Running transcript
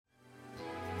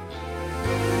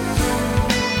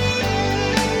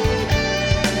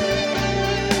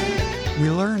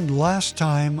last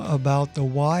time about the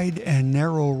wide and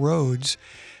narrow roads,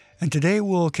 and today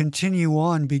we'll continue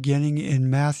on beginning in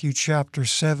Matthew chapter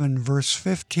 7, verse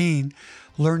 15,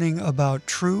 learning about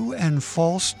true and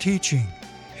false teaching.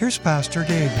 Here's Pastor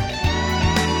David.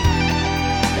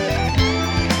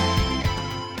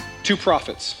 Two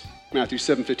prophets, Matthew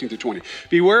 7, 15 through 20.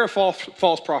 Beware of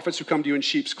false prophets who come to you in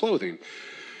sheep's clothing,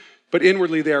 but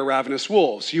inwardly they are ravenous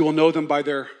wolves. You will know them by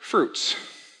their fruits.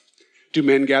 Do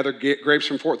men gather grapes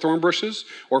from thorn bushes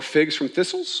or figs from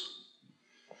thistles?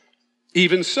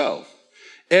 Even so,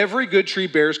 every good tree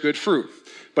bears good fruit,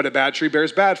 but a bad tree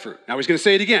bears bad fruit. Now he's going to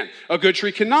say it again. A good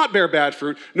tree cannot bear bad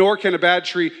fruit, nor can a bad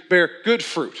tree bear good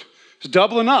fruit. It's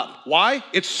doubling up. Why?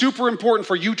 It's super important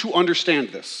for you to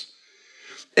understand this.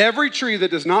 Every tree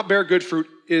that does not bear good fruit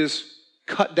is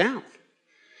cut down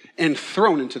and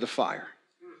thrown into the fire.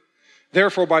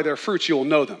 Therefore, by their fruits you will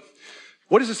know them.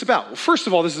 What is this about? Well, first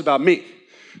of all, this is about me,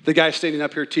 the guy standing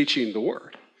up here teaching the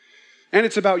word. And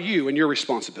it's about you and your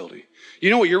responsibility. You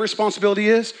know what your responsibility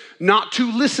is? Not to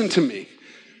listen to me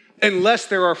unless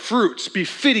there are fruits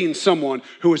befitting someone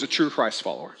who is a true Christ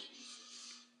follower.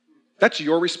 That's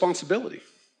your responsibility.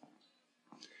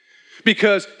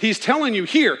 Because he's telling you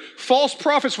here, false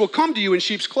prophets will come to you in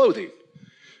sheep's clothing.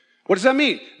 What does that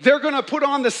mean? They're going to put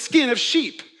on the skin of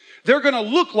sheep. They're going to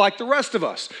look like the rest of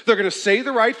us. They're going to say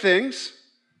the right things,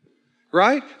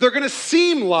 right? They're going to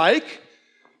seem like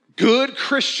good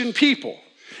Christian people.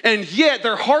 And yet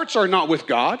their hearts are not with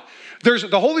God.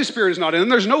 The Holy Spirit is not in them.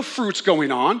 There's no fruits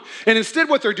going on. And instead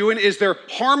what they're doing is they're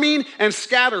harming and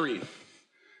scattering.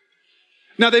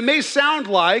 Now they may sound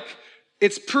like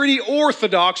it's pretty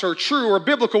orthodox or true or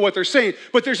biblical what they're saying,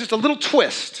 but there's just a little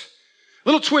twist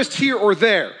here or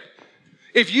there.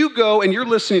 If you go and you're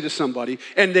listening to somebody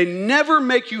and they never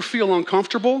make you feel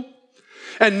uncomfortable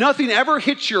and nothing ever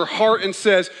hits your heart and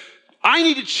says, I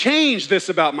need to change this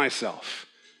about myself,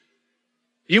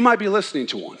 you might be listening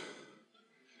to one.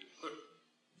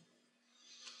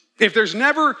 If there's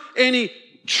never any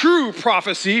true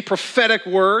prophecy, prophetic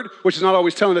word, which is not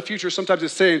always telling the future, sometimes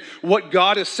it's saying what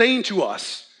God is saying to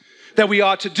us that we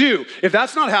ought to do. If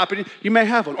that's not happening, you may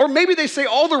have one. Or maybe they say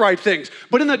all the right things,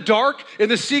 but in the dark, in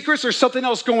the secrets, there's something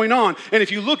else going on. And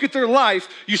if you look at their life,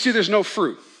 you see there's no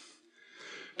fruit.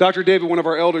 Dr. David, one of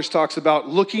our elders, talks about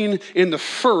looking in the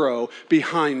furrow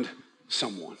behind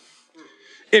someone.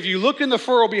 If you look in the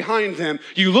furrow behind them,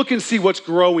 you look and see what's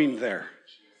growing there.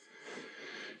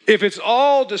 If it's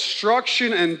all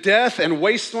destruction and death and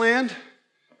wasteland,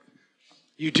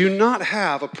 you do not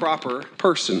have a proper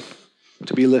person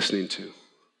to be listening to.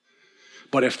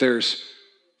 But if there's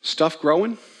stuff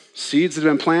growing, seeds that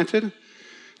have been planted,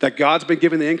 that God's been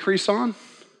giving the increase on,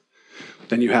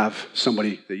 then you have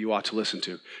somebody that you ought to listen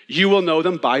to. You will know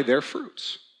them by their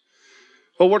fruits.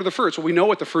 Well, what are the fruits? Well, we know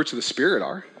what the fruits of the Spirit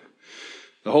are.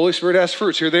 The Holy Spirit has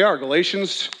fruits. Here they are,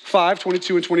 Galatians 5,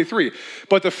 22 and 23.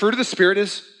 But the fruit of the Spirit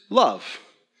is love,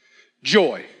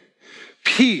 joy,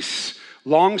 peace,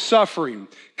 long-suffering,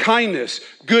 kindness,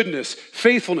 goodness,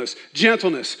 faithfulness,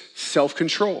 gentleness,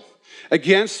 self-control.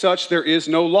 Against such there is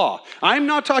no law. I'm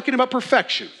not talking about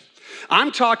perfection.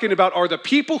 I'm talking about are the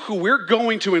people who we're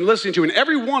going to and listening to, and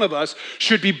every one of us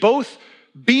should be both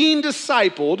being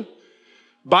discipled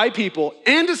by people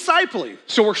and discipling.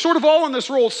 So we're sort of all on this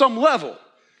roll at some level.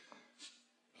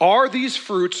 Are these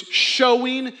fruits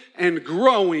showing and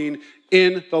growing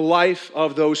in the life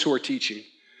of those who are teaching?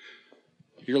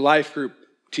 Your life group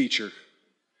teacher,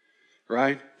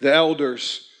 right? The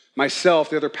elders, myself,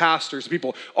 the other pastors,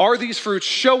 people. Are these fruits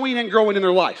showing and growing in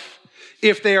their life?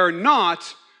 If they are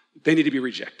not, they need to be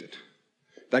rejected.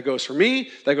 That goes for me.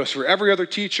 That goes for every other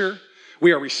teacher.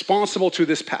 We are responsible to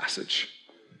this passage.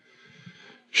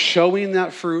 Showing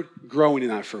that fruit, growing in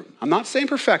that fruit. I'm not saying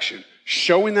perfection.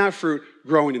 Showing that fruit,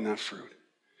 growing in that fruit.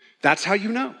 That's how you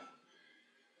know.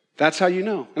 That's how you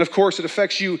know. And of course, it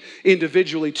affects you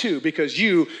individually too, because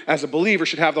you, as a believer,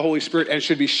 should have the Holy Spirit and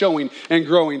should be showing and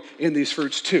growing in these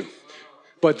fruits too.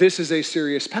 But this is a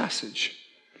serious passage.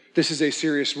 This is a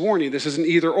serious warning. This is an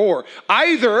either or.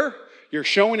 Either you're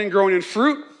showing and growing in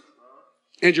fruit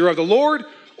and you're of the Lord,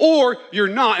 or you're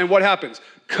not. And what happens?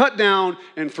 Cut down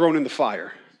and thrown in the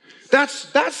fire.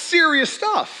 That's serious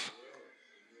stuff.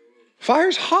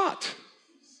 Fire's hot.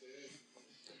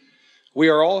 We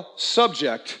are all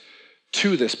subject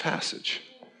to this passage,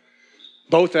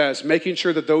 both as making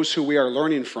sure that those who we are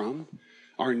learning from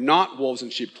are not wolves in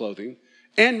sheep clothing,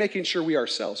 and making sure we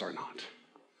ourselves are not.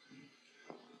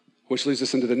 Which leads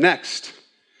us into the next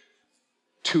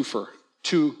twofer,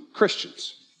 two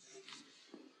Christians.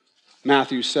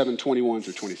 Matthew 7, 21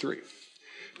 through 23.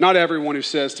 Not everyone who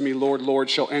says to me, Lord, Lord,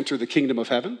 shall enter the kingdom of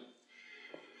heaven,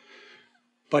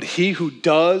 but he who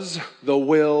does the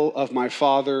will of my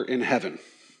Father in heaven.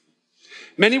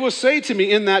 Many will say to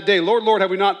me in that day, Lord, Lord,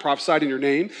 have we not prophesied in your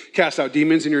name, cast out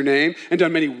demons in your name, and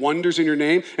done many wonders in your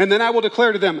name? And then I will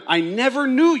declare to them, I never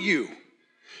knew you.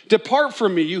 Depart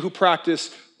from me, you who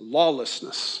practice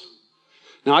lawlessness.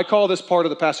 Now, I call this part of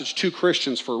the passage two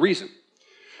Christians for a reason,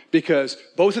 because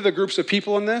both of the groups of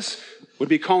people in this would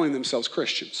be calling themselves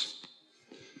Christians.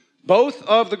 Both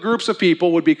of the groups of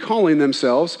people would be calling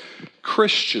themselves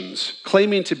Christians,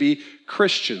 claiming to be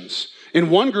Christians. In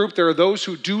one group, there are those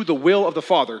who do the will of the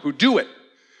Father, who do it.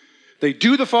 They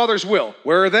do the Father's will.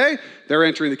 Where are they? They're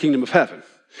entering the kingdom of heaven.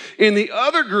 In the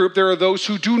other group, there are those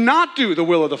who do not do the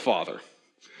will of the Father,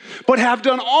 but have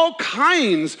done all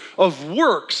kinds of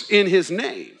works in his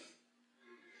name.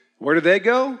 Where do they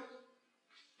go?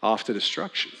 Off to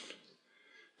destruction.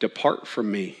 Depart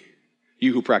from me,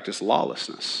 you who practice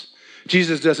lawlessness.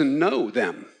 Jesus doesn't know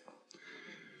them.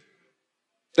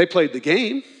 They played the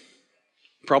game,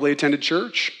 probably attended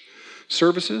church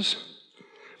services.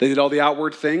 They did all the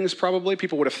outward things probably.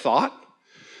 People would have thought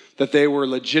that they were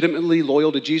legitimately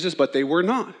loyal to Jesus, but they were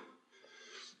not.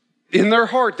 In their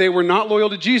heart, they were not loyal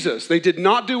to Jesus. They did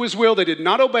not do his will. They did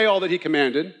not obey all that he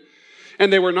commanded.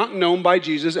 And they were not known by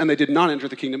Jesus, and they did not enter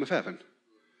the kingdom of heaven.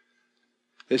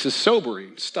 This is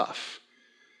sobering stuff,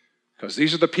 because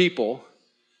these are the people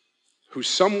who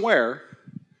somewhere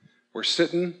were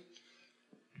sitting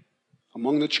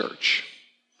among the church,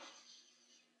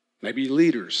 maybe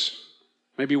leaders,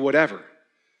 maybe whatever,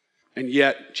 and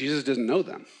yet Jesus doesn't know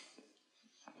them.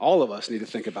 All of us need to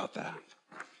think about that.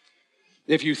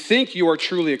 If you think you are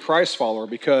truly a Christ follower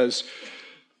because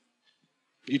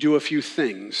you do a few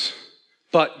things,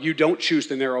 but you don't choose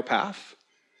the narrow path,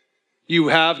 you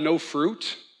have no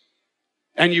fruit,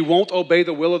 and you won't obey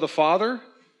the will of the Father,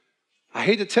 I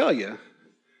hate to tell you,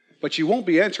 but you won't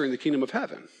be entering the kingdom of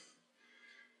heaven,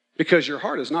 because your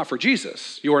heart is not for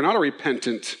Jesus. You are not a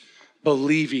repentant,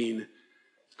 believing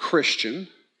Christian.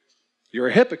 You're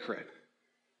a hypocrite.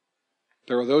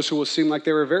 There are those who will seem like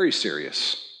they were very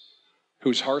serious,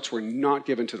 whose hearts were not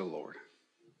given to the Lord.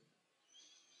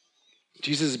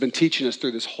 Jesus has been teaching us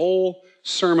through this whole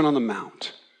Sermon on the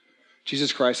Mount.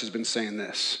 Jesus Christ has been saying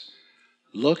this: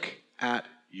 look at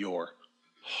your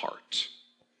heart.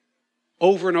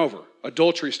 Over and over.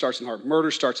 Adultery starts in the heart. Murder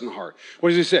starts in the heart. What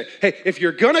does he say? Hey, if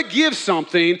you're going to give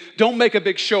something, don't make a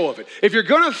big show of it. If you're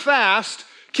going to fast,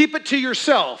 keep it to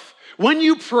yourself. When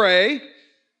you pray,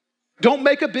 don't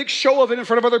make a big show of it in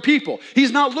front of other people.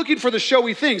 He's not looking for the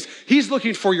showy things. He's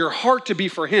looking for your heart to be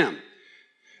for him.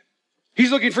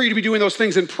 He's looking for you to be doing those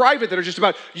things in private that are just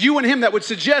about you and him, that would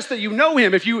suggest that you know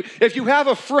him. If you have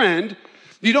a friend,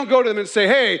 you don't go to them and say,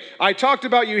 hey, I talked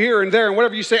about you here and there, and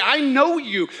whatever you say, I know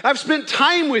you. I've spent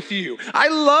time with you. I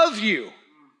love you.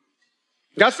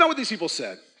 That's not what these people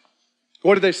said.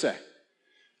 What did they say?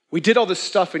 We did all this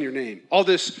stuff in your name. All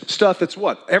this stuff that's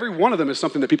what? Every one of them is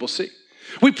something that people see.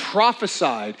 We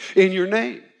prophesied in your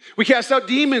name. We cast out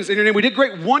demons in your name. We did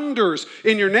great wonders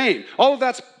in your name. All of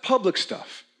that's public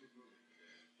stuff.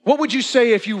 What would you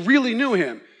say if you really knew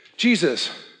him?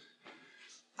 Jesus,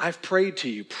 I've prayed to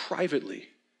you privately,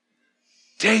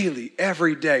 daily,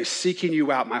 every day, seeking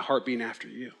you out, my heart being after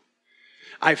you.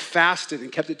 I've fasted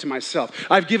and kept it to myself.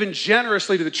 I've given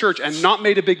generously to the church and not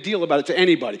made a big deal about it to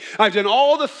anybody. I've done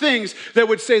all the things that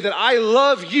would say that I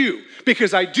love you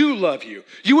because I do love you.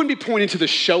 You wouldn't be pointing to the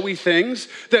showy things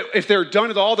that if they're done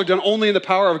at all, they're done only in the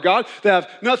power of God. They have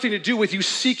nothing to do with you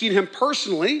seeking him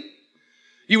personally.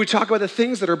 You would talk about the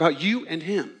things that are about you and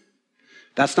him.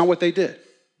 That's not what they did.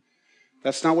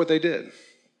 That's not what they did.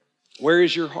 Where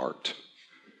is your heart?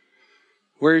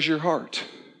 Where is your heart?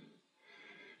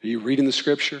 Are you reading the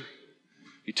scripture?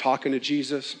 Are you talking to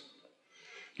Jesus? Are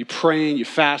you praying? You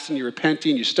fasting? You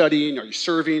repenting? You studying? Are you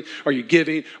serving? Are you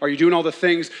giving? Are you doing all the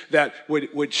things that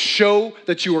would show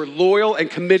that you are loyal and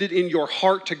committed in your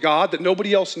heart to God that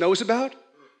nobody else knows about?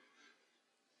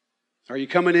 Are you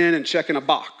coming in and checking a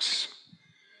box?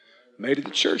 Made it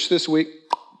to church this week.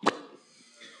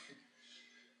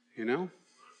 You know?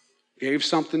 Gave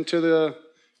something to the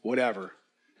whatever.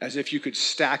 As if you could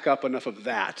stack up enough of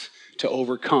that to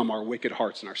overcome our wicked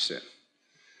hearts and our sin.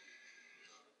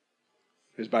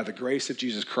 It is by the grace of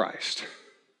Jesus Christ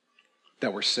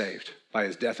that we're saved, by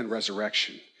his death and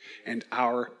resurrection. And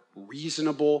our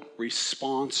reasonable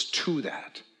response to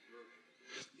that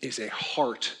is a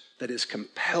heart that is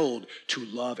compelled to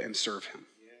love and serve him.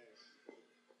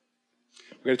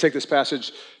 We're going to take this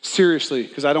passage seriously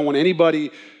because I don't want anybody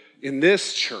in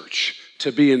this church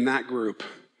to be in that group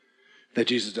that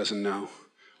Jesus doesn't know.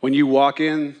 When you walk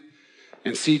in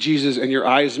and see Jesus and your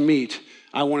eyes meet,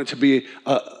 I want it to be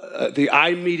the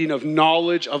I meeting of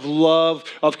knowledge, of love,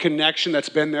 of connection that's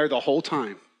been there the whole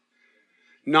time.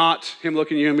 Not him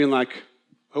looking at you and being like,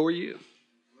 who are you?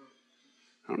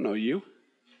 I don't know you.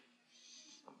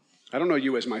 I don't know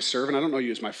you as my servant. I don't know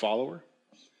you as my follower.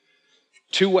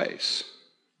 2 ways.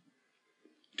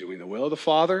 Doing the will of the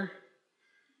Father,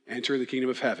 entering the kingdom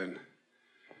of heaven.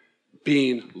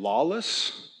 Being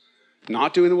lawless,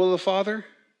 not doing the will of the Father,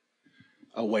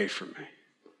 away from me.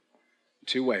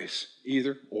 2 ways,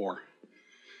 either or.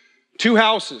 2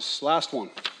 houses, last one.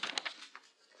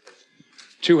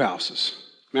 2 houses.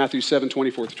 Matthew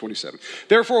 7:24-27.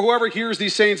 Therefore, whoever hears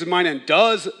these sayings of mine and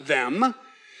does them,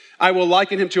 I will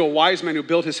liken him to a wise man who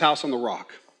built his house on the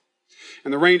rock.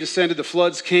 And the rain descended, the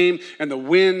floods came, and the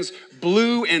winds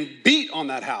blew and beat on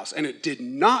that house, and it did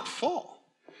not fall,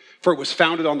 for it was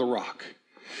founded on the rock.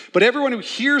 But everyone who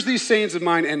hears these sayings of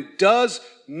mine and does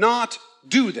not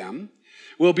do them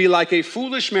will be like a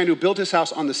foolish man who built his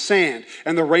house on the sand,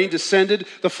 and the rain descended,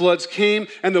 the floods came,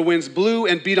 and the winds blew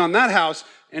and beat on that house,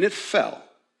 and it fell,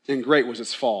 and great was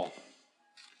its fall.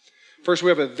 First, we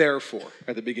have a therefore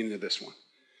at the beginning of this one.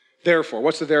 Therefore,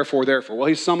 what's the therefore? Well,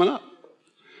 he's summing up.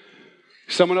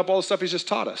 Summing up all the stuff he's just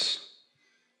taught us.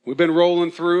 We've been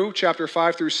rolling through chapter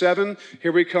 5 through 7.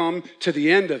 Here we come to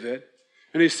the end of it.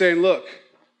 And he's saying, look,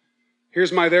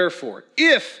 here's my therefore.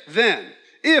 If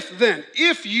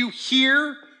you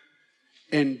hear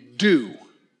and do.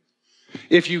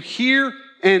 If you hear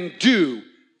and do,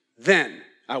 then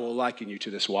I will liken you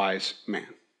to this wise man.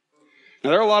 Now,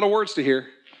 there are a lot of words to hear.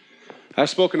 I've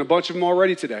spoken a bunch of them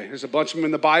already today. There's a bunch of them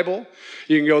in the Bible.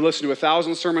 You can go listen to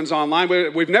 1,000 sermons online.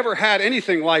 We've never had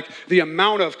anything like the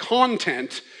amount of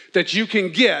content that you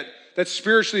can get that's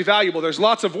spiritually valuable. There's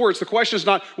lots of words. The question is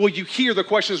not, will you hear? The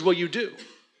question is, will you do?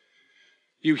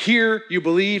 You hear, you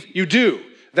believe, you do.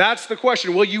 That's the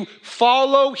question. Will you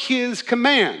follow his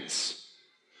commands?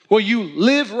 Will you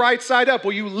live right side up?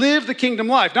 Will you live the kingdom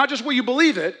life? Not just will you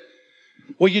believe it,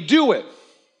 will you do it?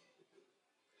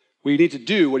 We need to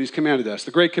do what he's commanded us.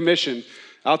 The Great Commission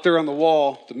out there on the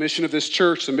wall, the mission of this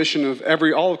church, the mission of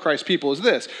all of Christ's people is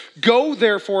this. Go,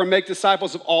 therefore, and make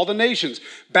disciples of all the nations,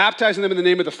 baptizing them in the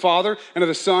name of the Father and of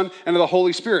the Son and of the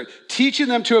Holy Spirit, teaching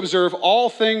them to observe all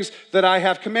things that I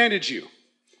have commanded you.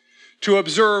 To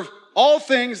observe all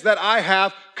things that I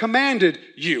have commanded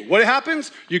you. What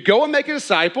happens? You go and make a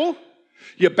disciple.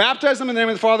 You baptize them in the name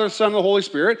of the Father, the Son, and the Holy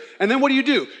Spirit. And then what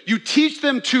do? You teach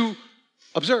them to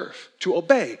observe, to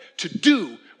obey, to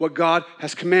do what God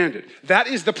has commanded. That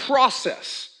is the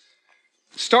process.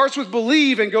 It starts with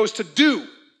believe and goes to do.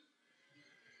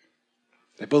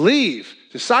 They believe,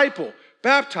 disciple,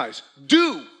 baptize,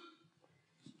 do.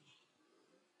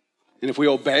 And if we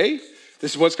obey,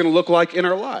 this is what it's going to look like in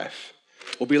our life.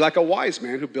 We'll be like a wise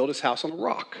man who built his house on a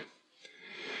rock.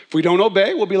 If we don't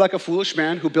obey, we'll be like a foolish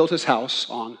man who built his house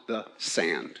on the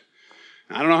sand.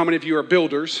 Now, I don't know how many of you are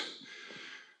builders,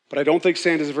 but I don't think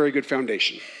sand is a very good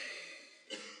foundation.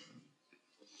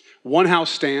 One house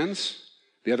stands,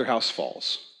 the other house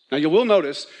falls. Now you will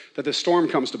notice that the storm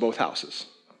comes to both houses.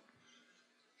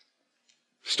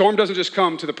 Storm doesn't just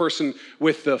come to the person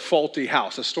with the faulty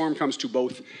house. A storm comes to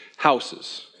both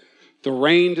houses. The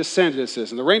rain descended, it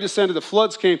says. And the rain descended, the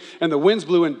floods came, and the winds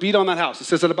blew and beat on that house. It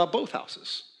says that about both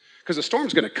houses. Because the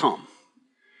storm's going to come.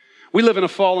 We live in a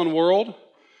fallen world.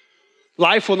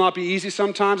 Life will not be easy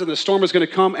sometimes, and the storm is going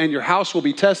to come, and your house will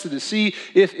be tested to see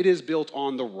if it is built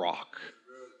on the rock.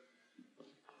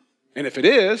 And if it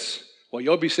is, well,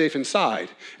 you'll be safe inside.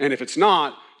 And if it's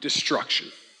not,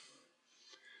 destruction.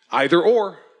 Either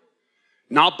or,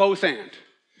 not both and.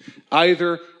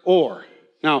 Either or.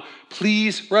 Now,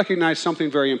 please recognize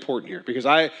something very important here, because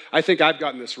I think I've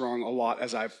gotten this wrong a lot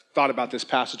as I've thought about this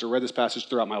passage or read this passage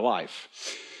throughout my life.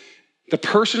 The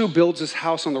person who builds his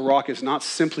house on the rock is not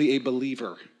simply a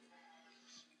believer.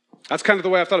 That's kind of the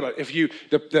way I've thought about it.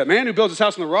 The man who builds his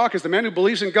house on the rock is the man who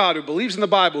believes in God, who believes in the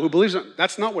Bible,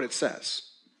 that's not what it says.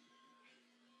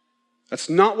 That's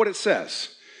not what it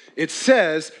says. It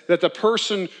says that the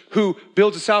person who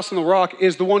builds his house on the rock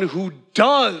is the one who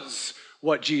does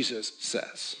what Jesus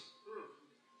says.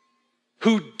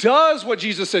 Who does what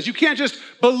Jesus says. You can't just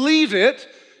believe it.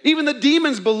 Even the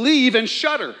demons believe and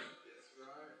shudder.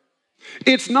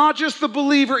 It's not just the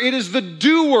believer, it is the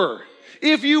doer.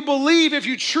 If you believe, if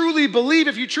you truly believe,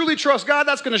 if you truly trust God,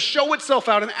 that's going to show itself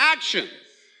out in action.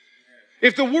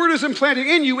 If the word is implanted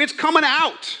in you, it's coming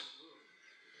out.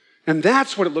 And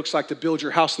that's what it looks like to build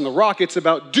your house on the rock. It's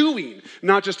about doing,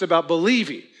 not just about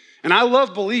believing. And I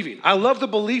love believing. I love the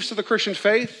beliefs of the Christian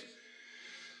faith.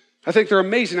 I think they're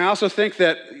amazing. I also think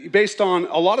that based on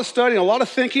a lot of study, a lot of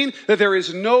thinking, that there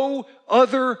is no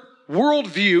other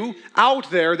worldview out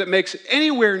there that makes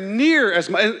anywhere near as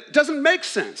much, it doesn't make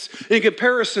sense in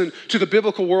comparison to the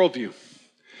biblical worldview.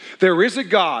 There is a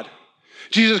God.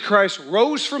 Jesus Christ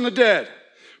rose from the dead,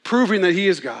 proving that he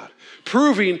is God,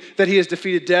 proving that he has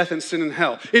defeated death and sin and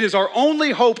hell. It is our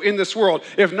only hope in this world.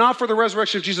 If not for the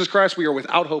resurrection of Jesus Christ, we are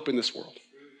without hope in this world.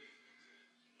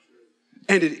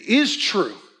 And it is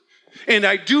true. And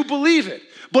I do believe it.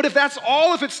 But if that's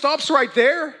all, if it stops right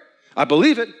there, I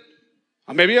believe it.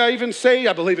 Maybe I even say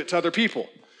I believe it to other people.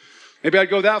 Maybe I'd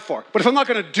go that far. But if I'm not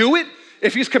going to do it,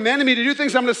 if he's commanded me to do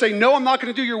things, I'm going to say, no, I'm not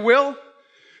going to do your will,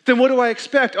 then what do I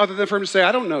expect other than for him to say,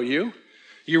 I don't know you.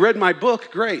 You read my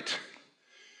book, great.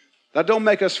 That don't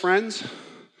make us friends.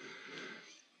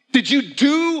 Did you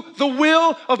do the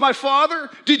will of my Father?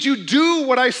 Did you do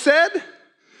what I said?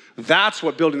 That's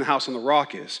what building the house on the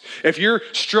rock is. If you're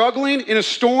struggling in a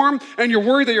storm and you're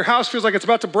worried that your house feels like it's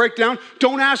about to break down,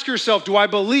 don't ask yourself, do I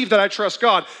believe that I trust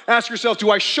God? Ask yourself,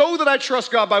 do I show that I trust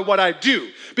God by what I do?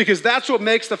 Because that's what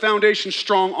makes the foundation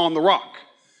strong on the rock.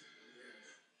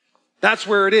 That's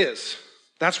where it is.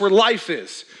 That's where life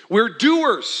is. We're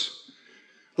doers.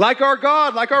 Like our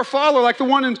God, like our Father, like the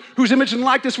one in whose image and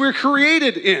likeness we're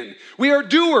created in. We are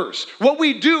doers. What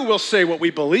we do will say what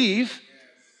we believe.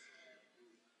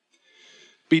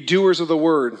 Be doers of the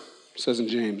word, says in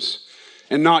James,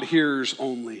 and not hearers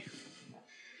only,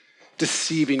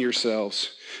 deceiving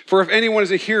yourselves. For if anyone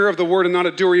is a hearer of the word and not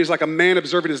a doer, he is like a man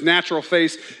observing his natural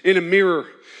face in a mirror.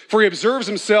 For he observes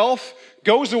himself,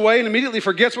 goes away, and immediately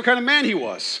forgets what kind of man he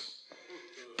was.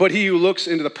 But he who looks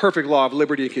into the perfect law of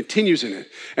liberty and continues in it,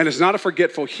 and is not a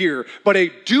forgetful hearer, but a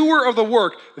doer of the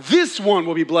work, this one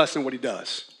will be blessed in what he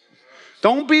does.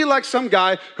 Don't be like some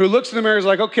guy who looks in the mirror and is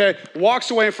like, okay,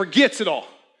 walks away and forgets it all.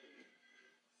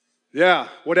 Yeah,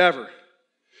 whatever.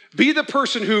 Be the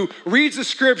person who reads the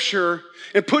scripture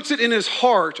and puts it in his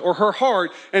heart or her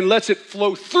heart and lets it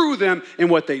flow through them in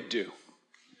what they do.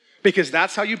 Because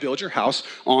that's how you build your house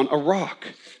on a rock.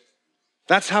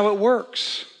 That's how it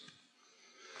works.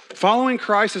 Following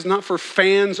Christ is not for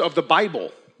fans of the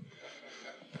Bible.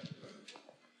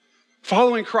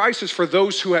 Following Christ is for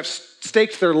those who have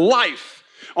staked their life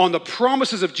on the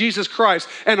promises of Jesus Christ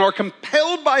and are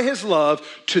compelled by his love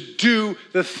to do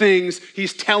the things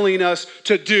he's telling us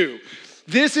to do.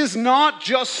 This is not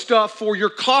just stuff for your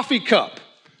coffee cup,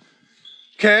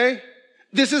 okay?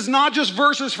 This is not just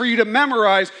verses for you to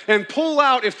memorize and pull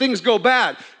out if things go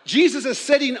bad. Jesus is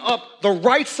setting up the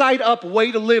right side up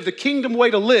way to live, the kingdom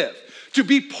way to live, to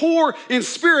be poor in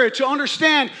spirit, to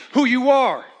understand who you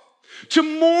are, to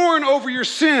mourn over your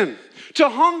sin, to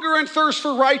hunger and thirst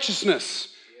for righteousness,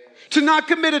 to not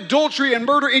commit adultery and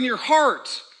murder in your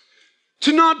heart,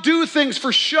 to not do things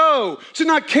for show, to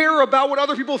not care about what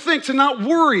other people think, to not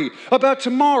worry about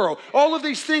tomorrow. All of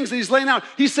these things that he's laying out,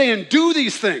 he's saying, do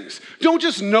these things. Don't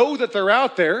just know that they're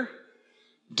out there.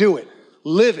 Do it.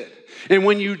 Live it. And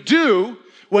when you do,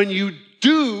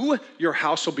 your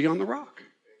house will be on the rock.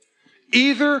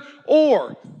 Either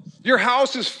or. Your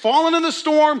house is fallen in the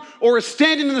storm or is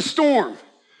standing in the storm.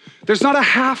 There's not a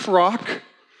half rock.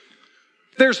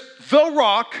 There's the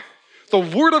rock, the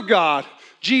Word of God,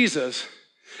 Jesus,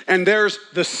 and there's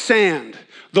the sand,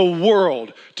 the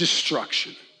world,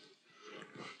 destruction.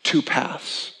 Two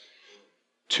paths,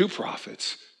 two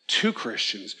prophets, two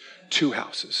Christians, two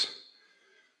houses.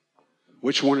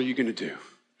 Which one are you going to do?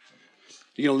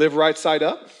 You going to live right side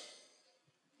up?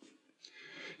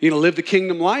 You going to live the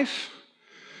kingdom life?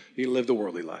 You going to live the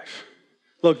worldly life?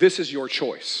 Look, this is your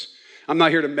choice. I'm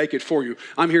not here to make it for you.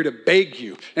 I'm here to beg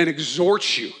you and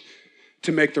exhort you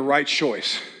to make the right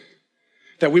choice,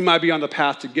 that we might be on the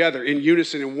path together in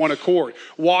unison, in one accord,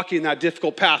 walking that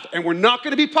difficult path. And we're not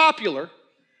going to be popular,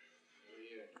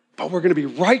 but we're going to be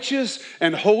righteous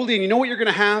and holy. And you know what you're going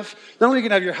to have? Not only are you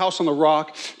going to have your house on the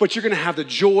rock, but you're going to have the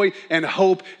joy and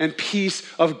hope and peace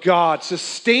of God,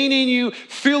 sustaining you,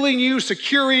 filling you,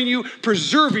 securing you,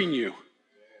 preserving you.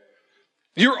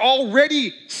 You're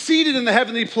already seated in the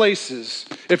heavenly places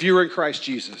if you're in Christ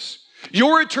Jesus.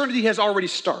 Your eternity has already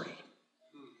started.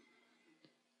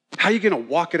 How are you going to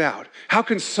walk it out? How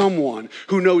can someone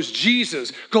who knows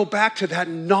Jesus go back to that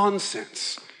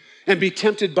nonsense and be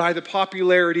tempted by the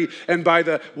popularity and by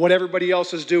the what everybody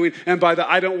else is doing and by the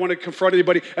I don't want to confront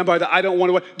anybody and by the I don't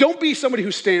want to... Don't be somebody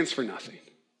who stands for nothing.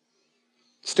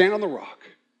 Stand on the rock.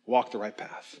 Walk the right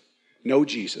path. Know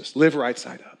Jesus. Live right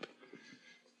side up.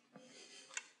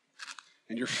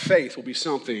 And your faith will be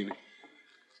something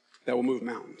that will move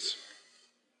mountains.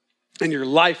 And your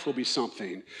life will be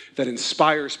something that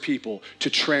inspires people to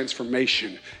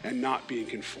transformation and not being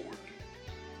conformed.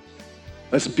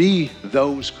 Let's be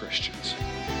those Christians.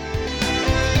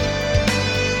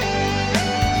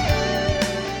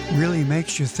 really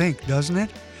makes you think, doesn't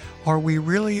it? Are we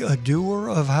really a doer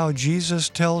of how Jesus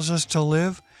tells us to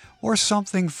live, or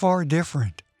something far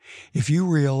different? If you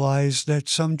realize that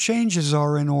some changes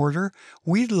are in order,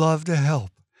 we'd love to help.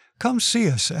 Come see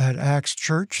us at Acts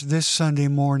Church this Sunday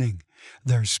morning.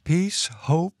 There's peace,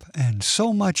 hope, and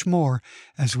so much more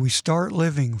as we start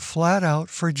living flat out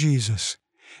for Jesus.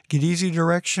 Get easy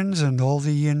directions and all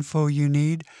the info you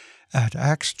need at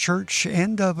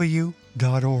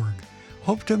actschurchnw.org.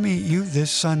 Hope to meet you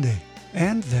this Sunday,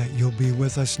 and that you'll be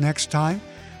with us next time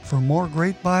for more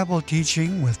great Bible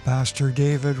teaching with Pastor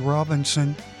David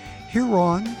Robinson here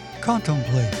on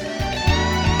Contemplate.